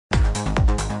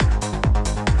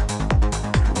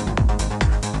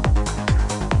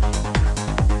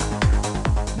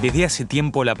Desde hace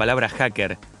tiempo la palabra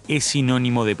hacker es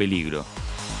sinónimo de peligro.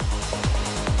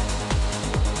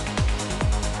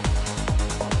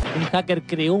 Un hacker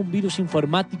creó un virus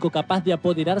informático capaz de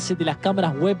apoderarse de las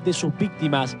cámaras web de sus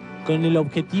víctimas con el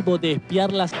objetivo de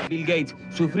espiarlas. Bill Gates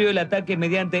sufrió el ataque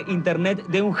mediante internet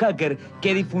de un hacker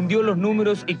que difundió los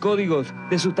números y códigos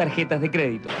de sus tarjetas de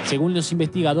crédito. Según los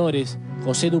investigadores,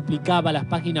 José duplicaba las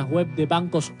páginas web de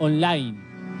bancos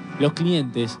online. Los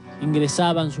clientes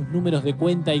ingresaban sus números de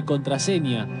cuenta y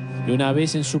contraseña y una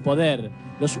vez en su poder,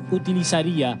 los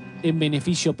utilizaría en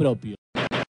beneficio propio.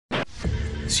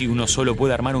 Si uno solo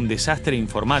puede armar un desastre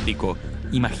informático,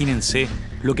 imagínense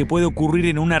lo que puede ocurrir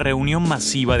en una reunión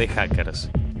masiva de hackers.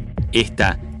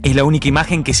 Esta es la única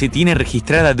imagen que se tiene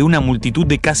registrada de una multitud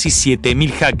de casi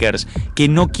 7.000 hackers que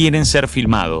no quieren ser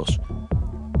filmados.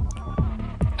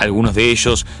 Algunos de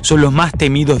ellos son los más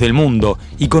temidos del mundo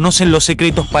y conocen los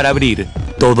secretos para abrir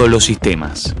todos los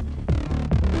sistemas.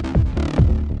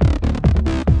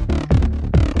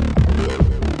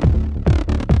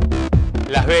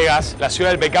 Las Vegas, la ciudad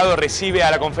del pecado, recibe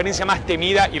a la conferencia más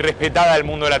temida y respetada del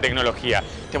mundo de la tecnología.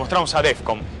 Te mostramos a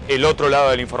Defcon, el otro lado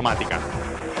de la informática.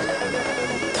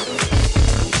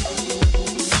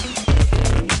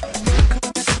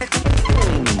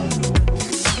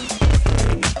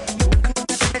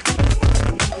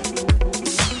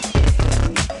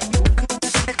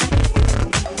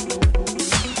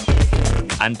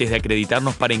 Antes de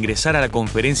acreditarnos para ingresar a la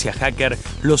conferencia hacker,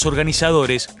 los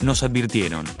organizadores nos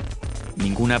advirtieron: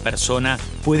 ninguna persona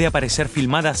puede aparecer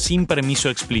filmada sin permiso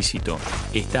explícito.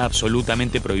 Está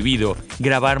absolutamente prohibido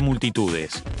grabar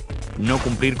multitudes. No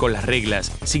cumplir con las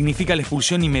reglas significa la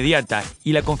expulsión inmediata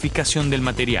y la confiscación del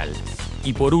material.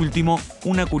 Y por último,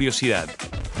 una curiosidad.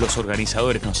 Los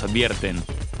organizadores nos advierten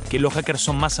que los hackers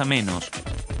son más amenos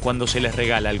cuando se les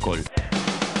regala alcohol.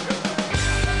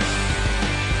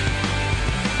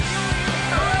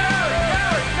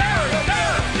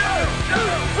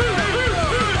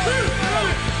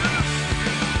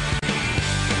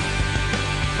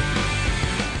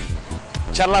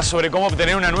 Charlas sobre cómo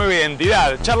obtener una nueva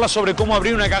identidad, charlas sobre cómo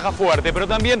abrir una caja fuerte, pero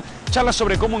también charlas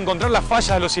sobre cómo encontrar las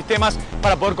fallas de los sistemas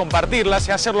para poder compartirlas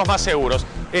y hacerlos más seguros.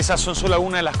 Esas son solo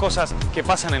algunas de las cosas que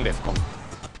pasan en Defcon.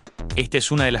 Esta es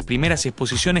una de las primeras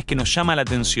exposiciones que nos llama la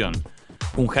atención.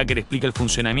 Un hacker explica el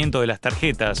funcionamiento de las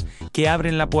tarjetas que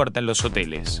abren la puerta en los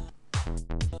hoteles.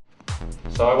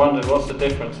 So I wondered what's the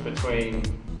difference between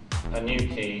a new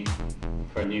key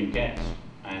for a new guest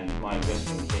and my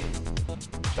existing key.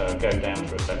 So go down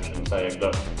to reception and say,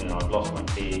 look, I've lost my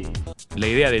key. La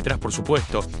idea detrás, por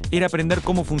supuesto, era aprender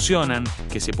cómo funcionan,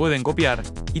 que se pueden copiar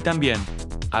y también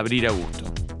abrir a gusto.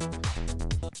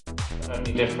 The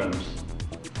only difference,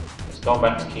 it's gone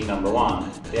back to key number 1.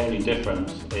 The only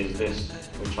difference is this,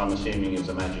 which I'm assuming is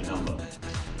a magic number.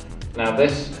 Now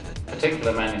this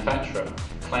particular manufacturer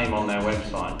claim on their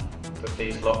website that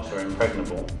these locks are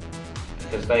impregnable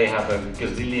because they have a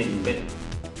gazillion bit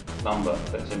number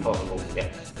that's impossible to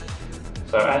get.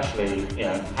 So actually,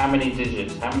 how many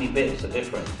digits, how many bits are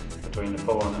different between the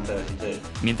 4 and the 32?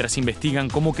 Mientras investigan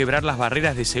cómo quebrar las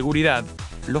barreras de seguridad,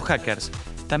 los hackers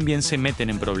también se meten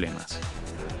en problemas.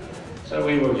 So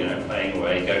we were, playing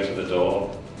away, go to the door,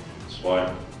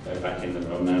 swipe, go back in the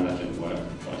room. No, that didn't work.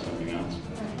 Try something else.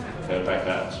 Go back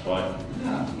out, swipe.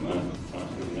 No, try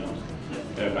something else.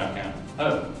 Go back out.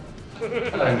 Oh,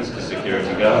 hello, Mr.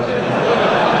 Security Guard.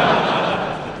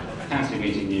 Fancy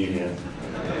meeting you here.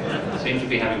 Seem to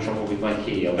be having trouble with my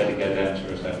key. I better go down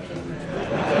to reception.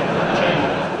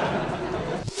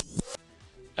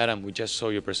 Adam, we just saw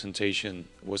your presentation.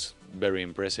 It was very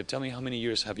impressive. Tell me, how many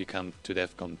years have you come to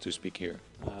Defcon to speak here?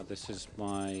 This is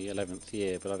my 11th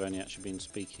year, but I've only actually been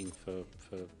speaking for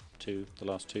the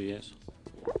last 2 years.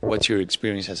 What's your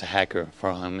experience as a hacker?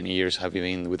 For how many years have you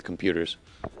been with computers?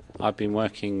 I've been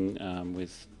working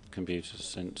with computers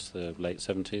since the late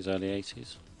 70s, early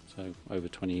 80s, so over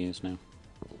 20 years now.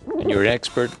 And you're an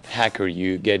expert hacker.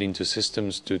 You get into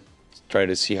systems to try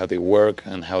to see how they work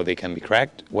and how they can be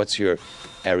cracked. What's your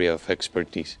area of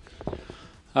expertise?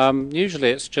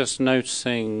 Usually it's just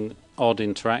noticing odd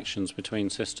interactions between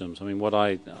systems. I mean,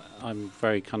 I'm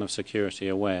very kind of security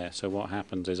aware, so what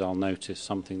happens is I'll notice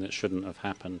something that shouldn't have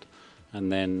happened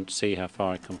and then see how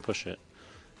far I can push it.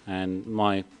 And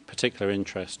my particular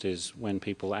interest is when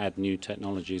people add new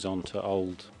technologies onto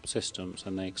old systems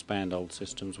and they expand old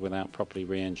systems without properly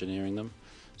re-engineering them.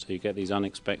 So you get these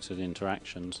unexpected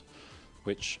interactions,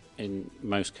 which in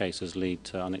most cases lead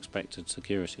to unexpected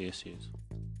security issues.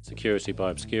 Security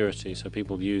by obscurity, so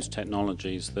people use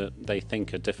technologies that they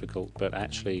think are difficult, but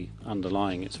actually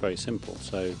underlying it's very simple.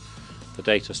 So the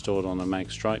data stored on a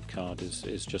mag stripe card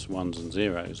is just ones and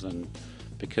zeros, and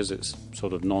because it's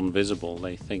sort of non-visible,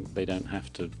 they think they don't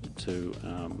have to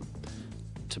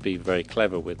be very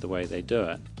clever with the way they do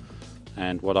it.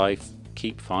 And what I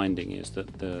keep finding is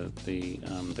that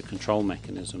the control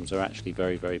mechanisms are actually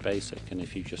very, very basic, and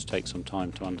if you just take some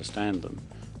time to understand them,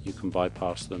 you can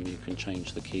bypass them, you can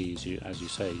change the keys, as you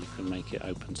say, you can make it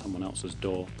open someone else's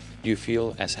door. Do you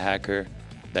feel as a hacker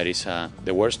that is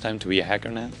the worst time to be a hacker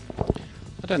now?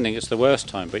 I don't think it's the worst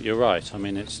time, but you're right. I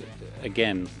mean, it's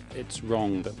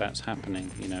wrong that that's happening.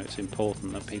 You know, it's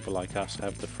important that people like us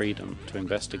have the freedom to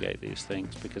investigate these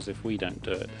things, because if we don't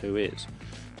do it, who is?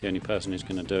 The only person who's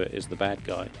going to do it is the bad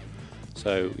guy.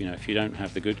 So, you know, if you don't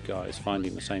have the good guys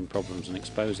finding the same problems and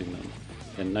exposing them,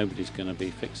 then nobody's going to be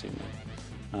fixing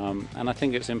them. And I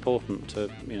think it's important to,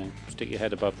 you know, stick your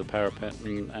head above the parapet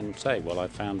and say, well, I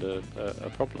found a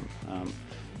problem.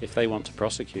 If they want to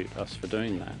prosecute us for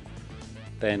doing that,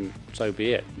 then so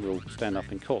be it. We'll stand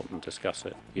up in court and discuss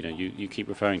it. You know, you keep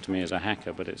referring to me as a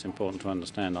hacker, but it's important to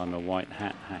understand I'm a white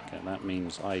hat hacker. That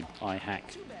means I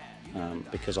hack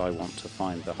because I want to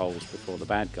find the holes before the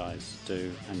bad guys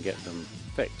do and get them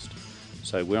fixed.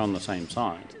 So we're on the same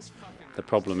side. The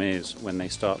problem is when they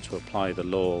start to apply the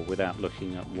law without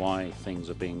looking at why things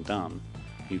are being done,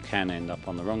 you can end up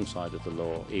on the wrong side of the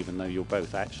law, even though you're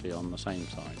both actually on the same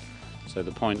side. So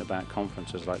the point about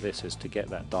conferences like this is to get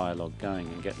that dialogue going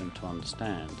and get them to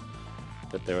understand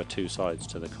that there are two sides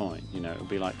to the coin. You know, it would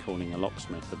be like calling a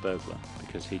locksmith a burglar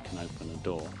because he can open a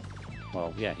door.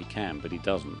 Well, yeah, he can, but he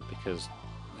doesn't, because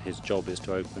his job is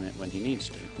to open it when he needs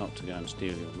to, not to go and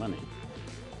steal your money.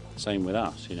 Same with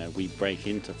us, you know, we break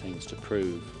into things to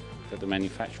prove that the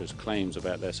manufacturer's claims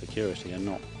about their security are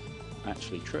not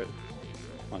actually true.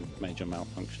 Like major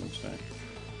malfunctions, so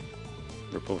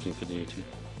reporting for duty.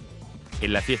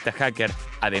 En la fiesta hacker,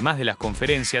 además de las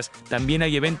conferencias, también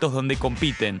hay eventos donde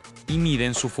compiten y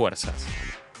miden sus fuerzas.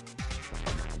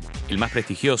 El más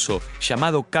prestigioso,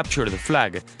 llamado Capture the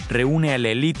Flag, reúne a la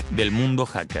elite del mundo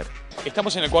hacker.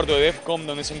 Estamos en el cuarto de Defcon,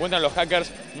 donde se encuentran los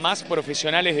hackers más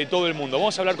profesionales de todo el mundo.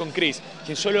 Vamos a hablar con Chris,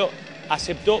 quien solo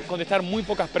aceptó contestar muy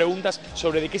pocas preguntas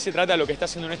sobre de qué se trata lo que está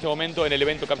haciendo en este momento en el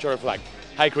evento Capture the Flag.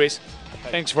 Hi Chris,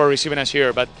 thanks for receiving us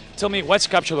here, but tell me, what's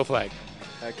Capture the Flag?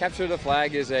 Capture the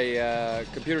Flag is a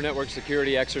computer network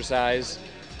security exercise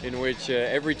in which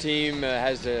every team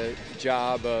has the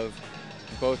job of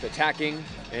both attacking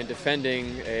and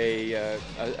defending a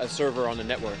server on the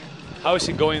network. How is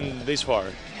it going this far?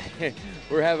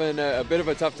 We're having a bit of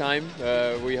a tough time.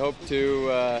 We hope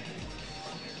to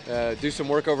do some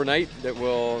work overnight that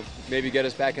will maybe get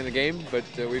us back in the game, but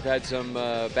we've had some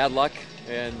bad luck,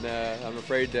 and I'm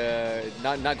afraid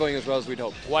not going as well as we'd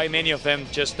hoped. Why many of them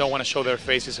just don't want to show their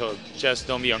faces or just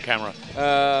don't be on camera?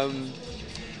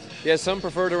 Yeah, some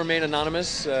prefer to remain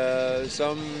anonymous.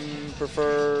 Some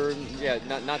prefer,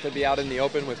 not to be out in the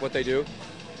open with what they do.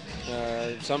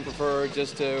 Some prefer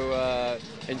just to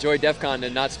enjoy Defcon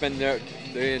and not spend the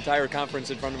entire conference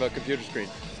in front of a computer screen.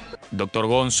 Dr.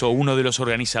 Gonzo, uno de los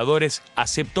organizadores,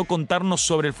 aceptó contarnos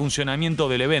sobre el funcionamiento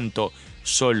del evento,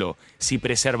 solo si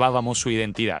preservábamos su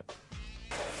identidad.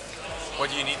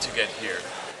 What do you need to get here?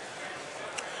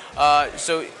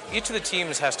 So each of the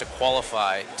teams has to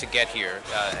qualify to get here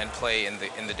and play in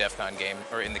the Defcon game,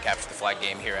 or in the Capture the Flag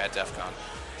game here at Defcon,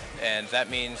 and that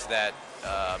means that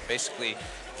basically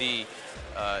the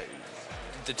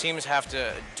teams have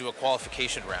to do a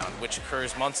qualification round, which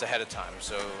occurs months ahead of time.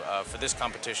 So for this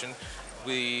competition,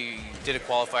 we did a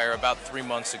qualifier about 3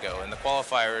 months ago, and the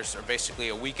qualifiers are basically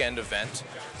a weekend event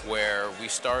where we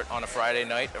start on a Friday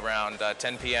night around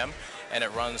 10 p.m. and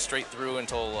it runs straight through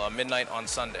until midnight on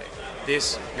Sunday.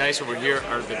 These guys over here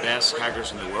are the best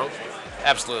hackers in the world?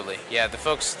 Absolutely, yeah. The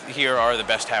folks here are the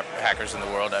best hackers in the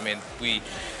world. I mean,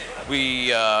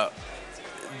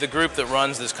 the group that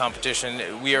runs this competition,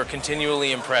 we are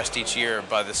continually impressed each year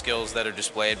by the skills that are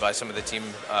displayed by some of the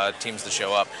teams that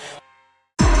show up.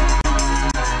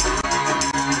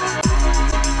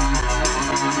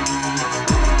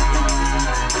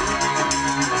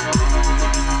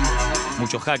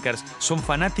 Muchos hackers son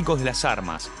fanáticos de las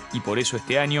armas y por eso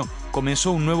este año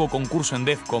comenzó un nuevo concurso en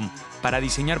Defcon para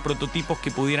diseñar prototipos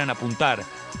que pudieran apuntar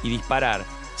y disparar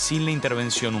sin la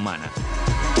intervención humana.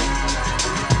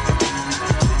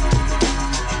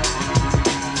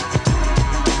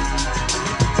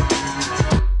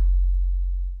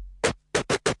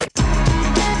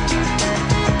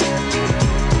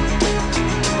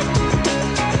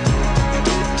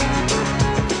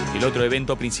 El otro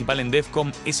evento principal en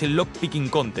Defcon es el Lockpicking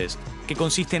Contest, que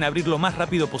consiste en abrir lo más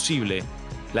rápido posible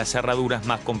las cerraduras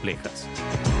más complejas.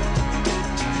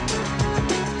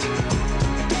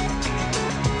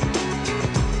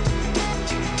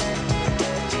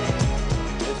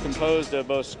 composed of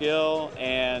both skill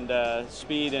and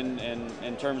speed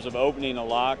in terms of opening a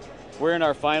lock. We're in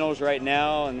our finals right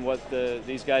now, and what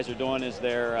these guys are doing is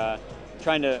they're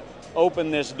trying to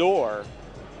open this door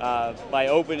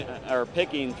by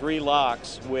picking 3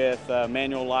 locks with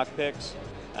manual lock picks,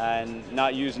 and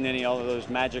not using any of those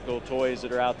magical toys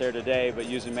that are out there today, but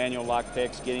using manual lock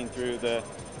picks, getting through the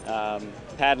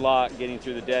padlock, getting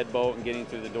through the deadbolt, and getting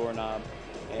through the doorknob.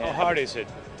 How hard is it?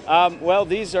 Well,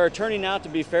 these are turning out to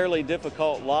be fairly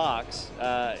difficult locks,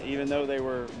 even though they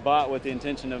were bought with the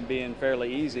intention of being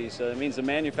fairly easy. So that means the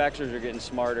manufacturers are getting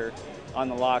smarter on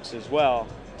the locks as well.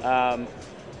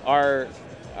 Our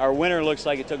winner looks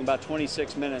like it took about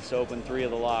 26 minutes to open 3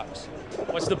 of the locks.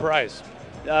 What's the prize?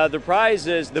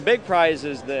 The big prize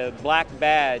is the black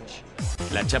badge.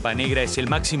 La chapa negra es el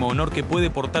máximo honor que puede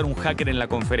portar un hacker en la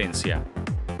conferencia.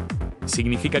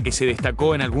 Significa que se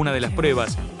destacó en alguna de las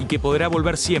pruebas y que podrá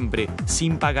volver siempre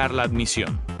sin pagar la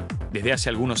admisión. Desde hace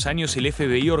algunos años el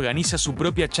FBI organiza su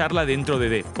propia charla dentro de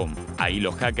Defcon. Ahí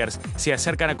los hackers se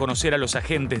acercan a conocer a los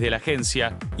agentes de la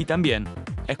agencia y también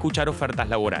a escuchar ofertas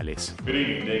laborales. Good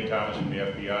evening, Dave Thomas from the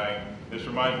FBI. This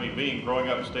reminds me, growing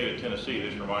up in the state of Tennessee,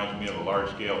 this reminds me of a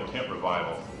large-scale tent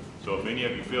revival. So if any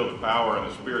of you feel the power and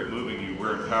the spirit moving you,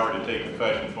 we're empowered to take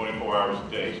confession 24 hours a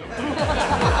day. So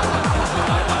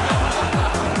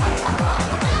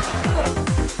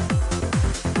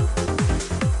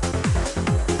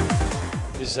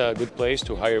Is a good place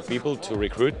to hire people to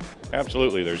recruit?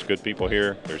 absolutely, there's good people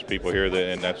here. There's people here,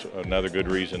 and that's another good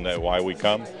reason that why we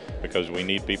come, because we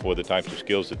need people with the types of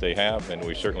skills that they have, and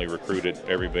we certainly recruit at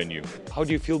every venue. How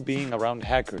do you feel being around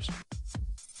hackers?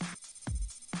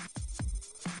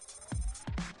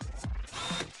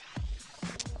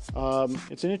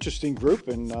 It's an interesting group,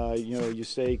 and you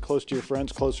stay close to your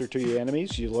friends, closer to your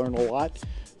enemies. You learn a lot,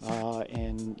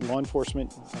 and law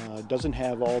enforcement doesn't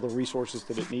have all the resources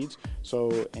that it needs.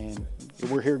 And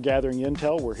we're here gathering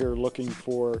intel. We're here looking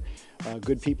for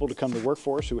good people to come to work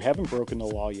for us who haven't broken the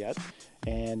law yet.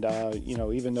 And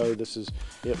even though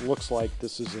it looks like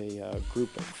this is a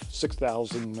group of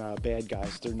 6,000 bad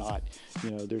guys, they're not.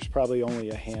 There's probably only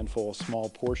a handful, a small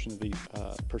portion of the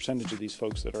percentage of these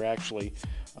folks that are actually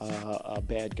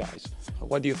bad guys.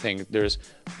 What do you think? There's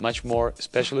much more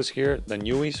specialists here than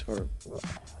newies, or?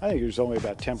 I think there's only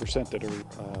about 10% that are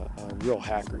real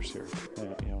hackers here.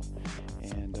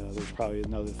 And there's probably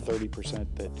another 30%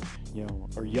 that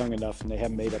are young enough and they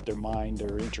haven't made up their mind.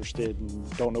 They're interested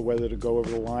and don't know whether to go over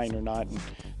the line or not. And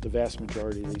the vast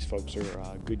majority of these folks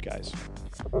are good guys.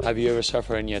 Have you ever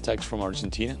suffered any attacks from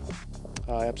Argentina?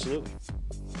 Absolutely.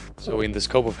 So in the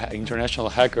scope of international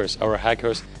hackers, our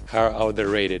hackers, how are they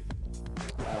rated?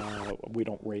 We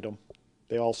don't rate them.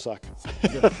 They all suck.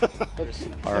 That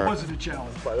wasn't a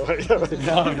challenge, by the way.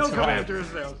 Don't come after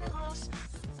us now.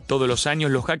 Todos los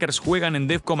años los hackers juegan en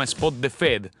Defcon a Spot the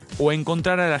Fed o a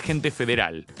encontrar al agente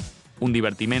federal. Un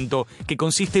divertimento que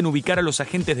consiste en ubicar a los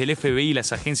agentes del FBI y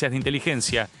las agencias de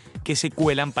inteligencia que se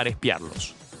cuelan para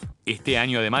espiarlos. Este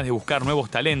año, además de buscar nuevos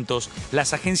talentos,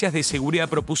 las agencias de seguridad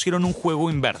propusieron un juego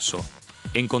inverso.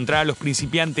 Encontrar a los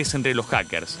principiantes entre los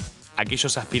hackers,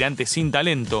 aquellos aspirantes sin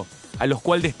talento, a los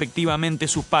cuales despectivamente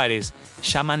sus pares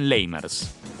llaman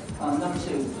lamers. Number 2,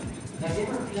 have you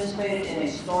ever participated in a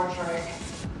Star Trek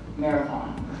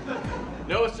marathon?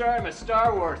 No, sir, I'm a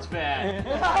Star Wars fan.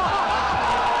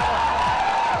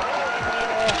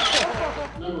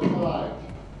 Number 5,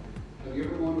 have you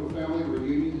ever gone to a family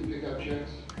reunion to pick up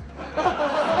checks?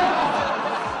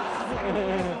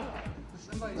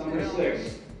 Number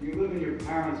 6, you live in your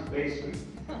parents' basement.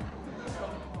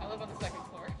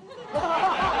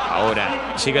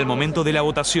 Ahora llega el momento de la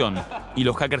votación y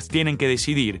los hackers tienen que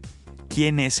decidir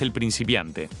quién es el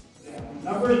principiante.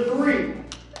 Number 3.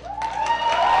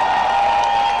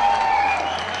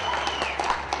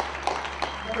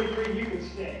 Number 3, you can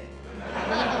stay.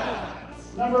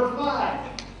 Number 5.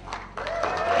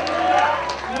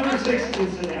 Number 6, you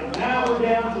can sit down. Now we're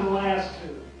down to the last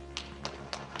 2.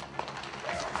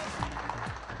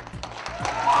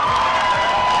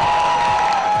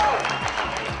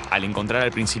 Al encontrar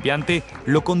al principiante,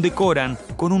 lo condecoran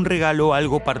con un regalo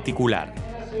algo particular.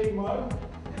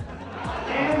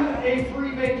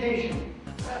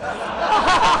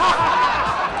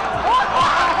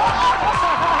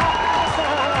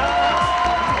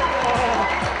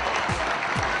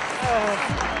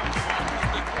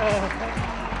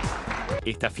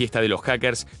 Esta fiesta de los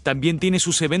hackers también tiene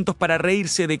sus eventos para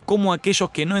reírse de cómo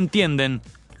aquellos que no entienden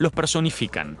los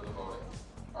personifican.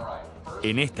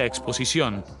 En esta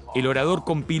exposición, el orador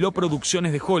compiló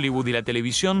producciones de Hollywood y la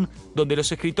televisión donde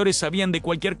los escritores sabían de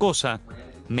cualquier cosa,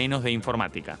 menos de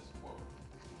informática.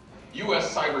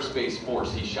 U.S. Cyberspace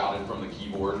Force, he shouted from the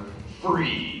keyboard.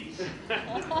 Freeze!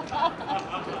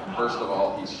 First of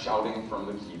all, he's shouting from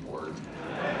the keyboard.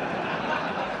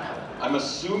 I'm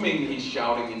assuming he's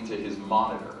shouting into his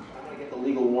monitor. I get the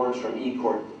legal warrants from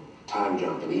E-Court. Time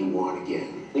jumping, E1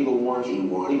 again. Legal warrants,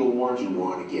 E1, legal warrants,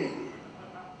 E1 again.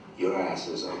 Your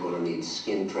asses are gonna need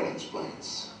skin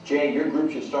transplants. Jay, your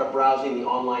group should start browsing the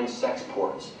online sex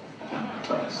ports.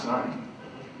 Sorry.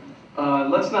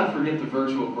 Let's not forget the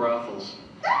virtual brothels.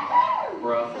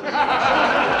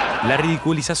 La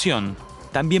ridiculización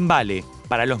también vale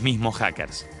para los mismos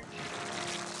hackers.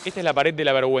 Esta es la pared de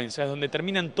la vergüenza, es donde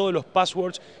terminan todos los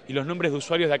passwords y los nombres de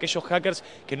usuarios de aquellos hackers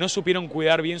que no supieron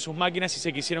cuidar bien sus máquinas y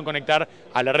se quisieron conectar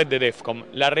a la red de Defcon,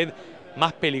 la red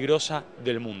más peligrosa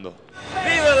del mundo.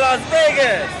 ¡Viva Las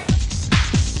Vegas!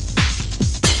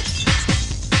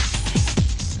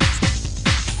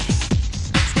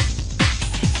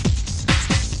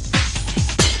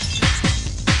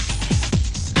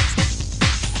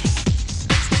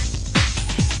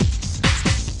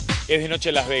 Es de noche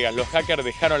en Las Vegas, los hackers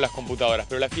dejaron las computadoras,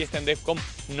 pero la fiesta en Defcon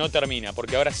no termina,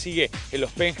 porque ahora sigue en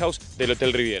los penthouse del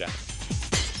Hotel Riviera.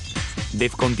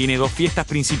 Defcon tiene dos fiestas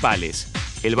principales,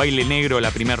 el baile negro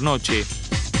la primera noche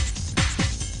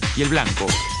y el blanco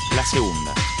la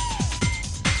segunda.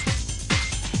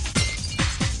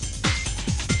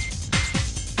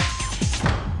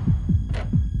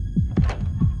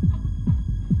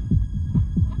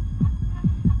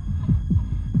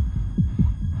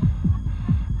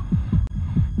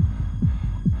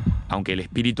 Aunque el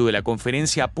espíritu de la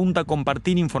conferencia apunta a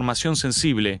compartir información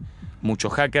sensible,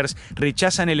 muchos hackers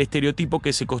rechazan el estereotipo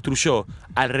que se construyó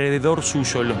alrededor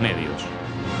suyo en los medios.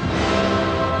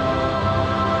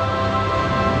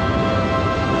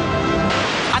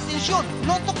 ¡Atención!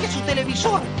 ¡No toque su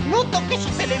televisor! ¡No toque su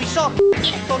televisor!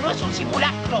 ¡Esto no es un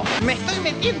simulacro! ¡Me estoy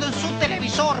metiendo en su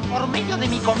televisor por medio de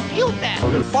mi computer!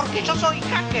 ¡Porque yo soy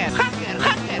hacker! ¡Hacker!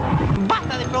 ¡Hacker!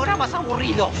 ¡Basta de programas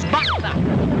aburridos! ¡Basta!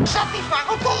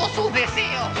 ¡Satisfago todos sus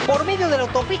deseos! Por medio de la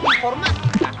autopista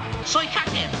informática. Soy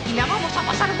hacker y la vamos a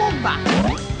pasar bomba.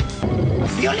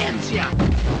 Violencia.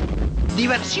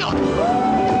 Diversión.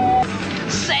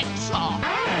 Sexo.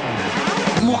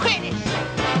 Mujeres.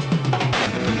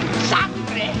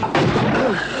 Sangre.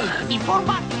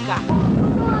 Informática.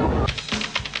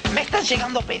 Me están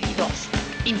llegando pedidos.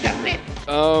 Internet.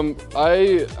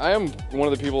 I am one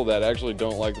of the people that actually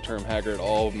don't like the term hacker at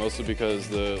all, mostly because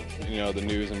the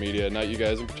news and media, not you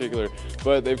guys in particular,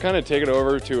 but they've kind of taken it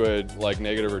over to a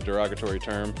negative or derogatory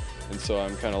term, and so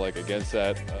I'm kind of against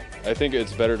that. I think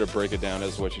it's better to break it down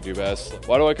as what you do best.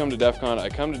 Why do I come to Defcon? I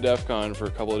come to Defcon for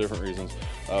a couple of different reasons.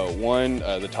 One,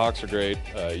 the talks are great.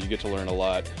 You get to learn a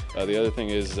lot. The other thing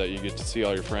is that you get to see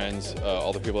all your friends,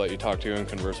 all the people that you talk to and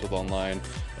converse with online.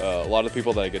 A lot of the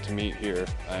people that I get to meet here,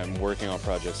 I'm working on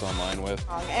projects online with.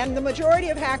 And the majority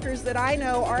of hackers that I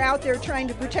know are out there trying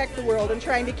to protect the world and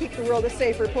trying to keep the world a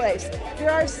safer place. There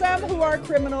are some who are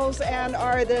criminals and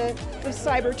are the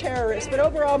cyber terrorists, but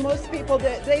overall most people,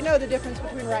 they know the difference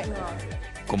between right and wrong.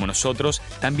 Como nosotros,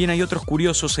 también hay otros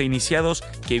curiosos e iniciados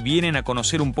que vienen a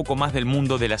conocer un poco más del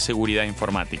mundo de la seguridad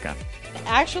informática.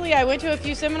 Actually, I went to a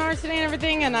few seminars today and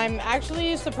everything, and I'm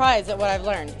actually surprised at what I've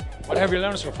learned. What have you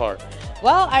learned so far?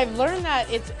 Well, I've learned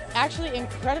that it's actually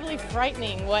incredibly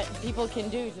frightening what people can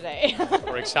do today.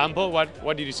 For example,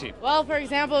 what did you see? Well, for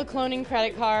example, cloning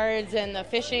credit cards and the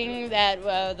phishing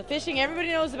everybody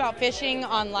knows about phishing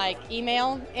on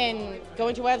email and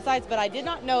going to websites, but I did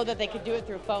not know that they could do it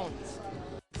through phones.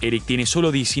 Eric tiene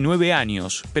solo 19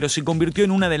 años, pero se convirtió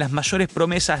en una de las mayores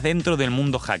promesas dentro del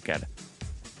mundo hacker.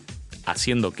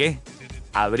 ¿Haciendo qué?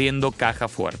 Abriendo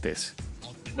cajas fuertes.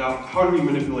 Now, how do we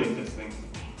manipulate this thing?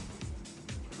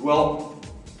 Well,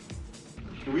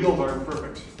 the wheels aren't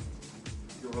perfect.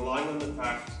 You're relying on the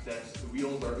fact that the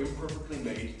wheels are imperfectly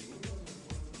made,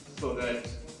 so that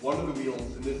one of the wheels,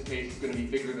 in this case, is going to be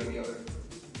bigger than the other.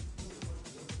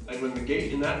 And when the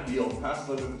gate in that wheel passes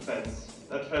under the fence,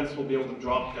 that fence will be able to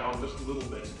drop down just a little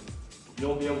bit.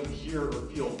 You'll be able to hear or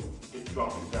feel it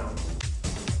dropping down.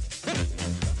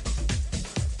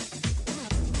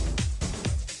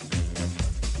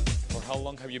 For how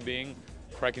long have you been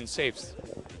cracking safes?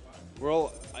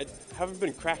 Well, I haven't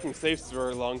been cracking safes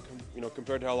very long,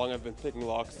 compared to how long I've been picking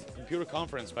locks. Computer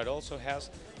conference, but also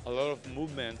has a lot of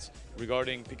movements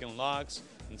regarding picking locks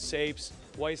and safes.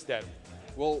 Why is that?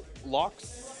 Well, locks,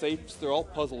 safes, they're all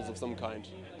puzzles of some kind.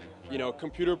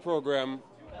 Computer program,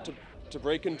 to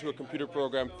break into a computer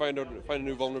program, find a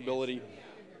new vulnerability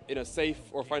in a safe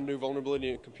or find a new vulnerability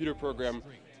in a computer program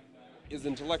is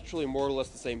intellectually more or less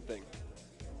the same thing.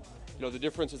 The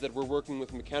difference is that we're working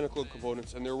with mechanical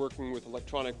components and they're working with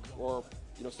electronic or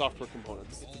software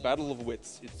components. It's a battle of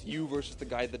wits. It's you versus the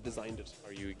guy that designed it.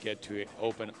 Or you get to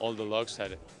open all the locks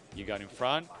that you got in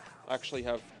front. I actually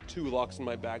have 2 locks in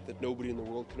my bag that nobody in the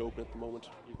world can open at the moment.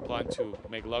 You plan to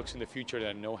make locks in the future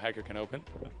that no hacker can open?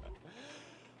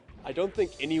 I don't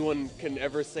think anyone can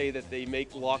ever say that they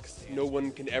make locks no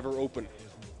one can ever open.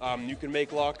 You can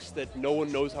make locks that no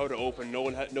one knows how to open, no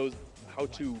one knows how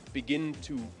to begin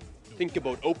to think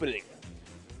about opening.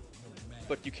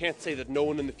 But you can't say that no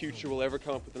one in the future will ever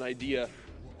come up with an idea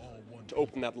to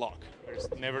open that lock. There's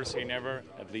never say never,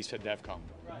 at least at Defcon.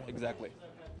 Exactly.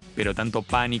 Pero tanto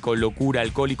pánico, locura,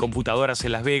 alcohol y computadoras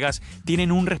en Las Vegas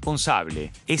tienen un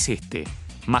responsable. Es este,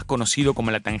 más conocido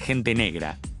como la Tangente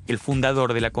Negra, el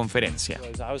fundador de la conferencia.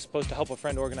 I was supposed to help a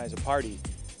friend organize a party.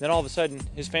 Then all of a sudden,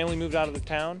 his family moved out of the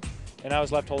town, and I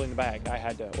was left holding the bag. I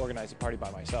had to organize a party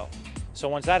by myself. So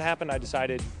once that happened, I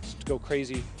decided to go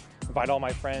crazy, invite all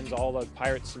my friends, all the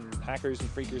pirates and hackers and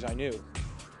freakers I knew,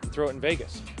 and throw it in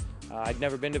Vegas. I'd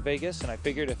never been to Vegas, and I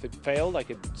figured if it failed, I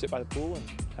could sit by the pool and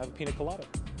have a pina colada.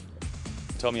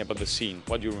 Tell me about the scene.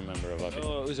 What do you remember about it?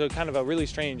 It was a kind of a really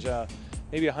strange,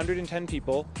 maybe 110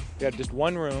 people. We had just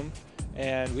one room,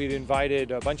 and we'd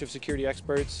invited a bunch of security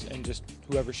experts and just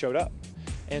whoever showed up.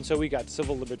 And so we got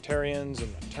civil libertarians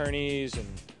and attorneys, and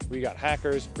we got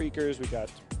hackers, freakers, we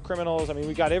got criminals. I mean,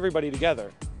 we got everybody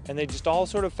together. And they just all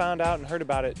sort of found out and heard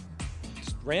about it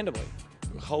just randomly.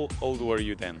 How old were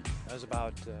you then? I was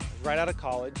about right out of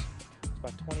college. I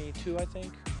was about 22, I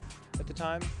think, at the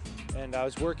time. And I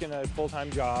was working a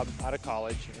full-time job out of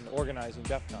college and organizing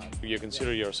Defcon. You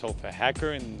consider yourself a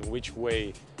hacker? In which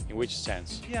way, in which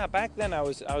sense? Yeah, back then I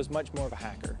was much more of a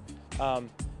hacker.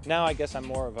 Now I guess I'm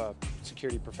more of a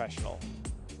security professional.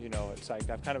 You know, it's like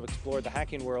I've kind of explored the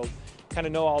hacking world, kind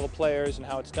of know all the players and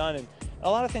how it's done. And a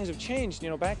lot of things have changed. You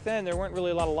know, back then there weren't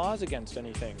really a lot of laws against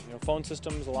anything. You know, phone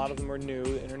systems, a lot of them were new,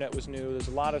 the internet was new. There's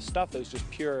a lot of stuff that was just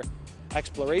pure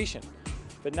exploration.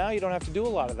 But now you don't have to do a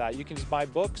lot of that. You can just buy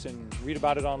books and read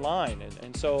about it online.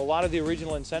 And so a lot of the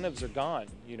original incentives are gone,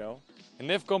 you know. En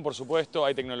Defcon, por supuesto,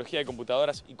 hay tecnología de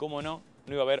computadoras y, cómo no,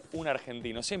 no iba a haber un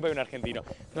argentino. Siempre hay un argentino.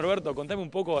 Norberto, contame un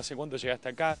poco, ¿hace cuánto llegaste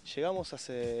acá? Llegamos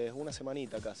hace una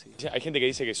semanita casi. Hay gente que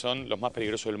dice que son los más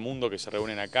peligrosos del mundo, que se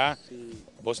reúnen acá. Sí.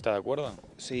 ¿Vos estás de acuerdo?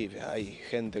 Sí, hay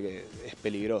gente que es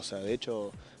peligrosa. De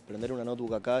hecho, prender una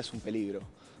notebook acá es un peligro.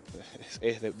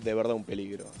 Es de verdad un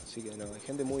peligro. Así que no, hay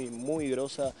gente muy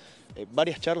grosa.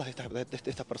 Varias charlas de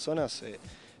estas personas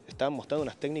estaban mostrando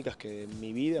unas técnicas que en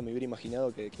mi vida me hubiera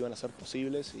imaginado que iban a ser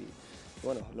posibles y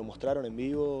bueno, lo mostraron en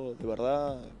vivo, de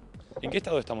verdad. ¿En qué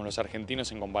estado estamos los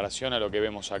argentinos en comparación a lo que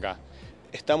vemos acá?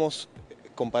 Estamos,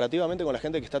 comparativamente con la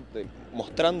gente que está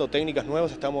mostrando técnicas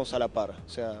nuevas, estamos a la par. O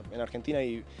sea, en Argentina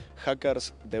hay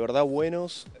hackers de verdad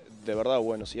buenos,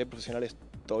 y hay profesionales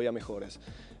todavía mejores.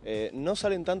 No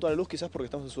salen tanto a la luz quizás porque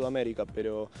estamos en Sudamérica,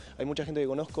 pero hay mucha gente que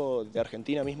conozco de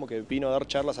Argentina mismo que vino a dar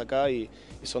charlas acá y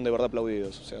son de verdad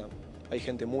aplaudidos. O sea, hay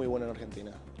gente muy buena en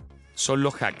Argentina. Son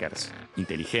los hackers,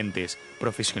 inteligentes,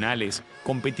 profesionales,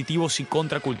 competitivos y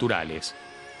contraculturales.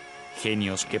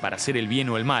 Genios que para hacer el bien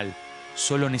o el mal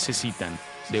solo necesitan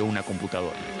de una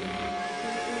computadora.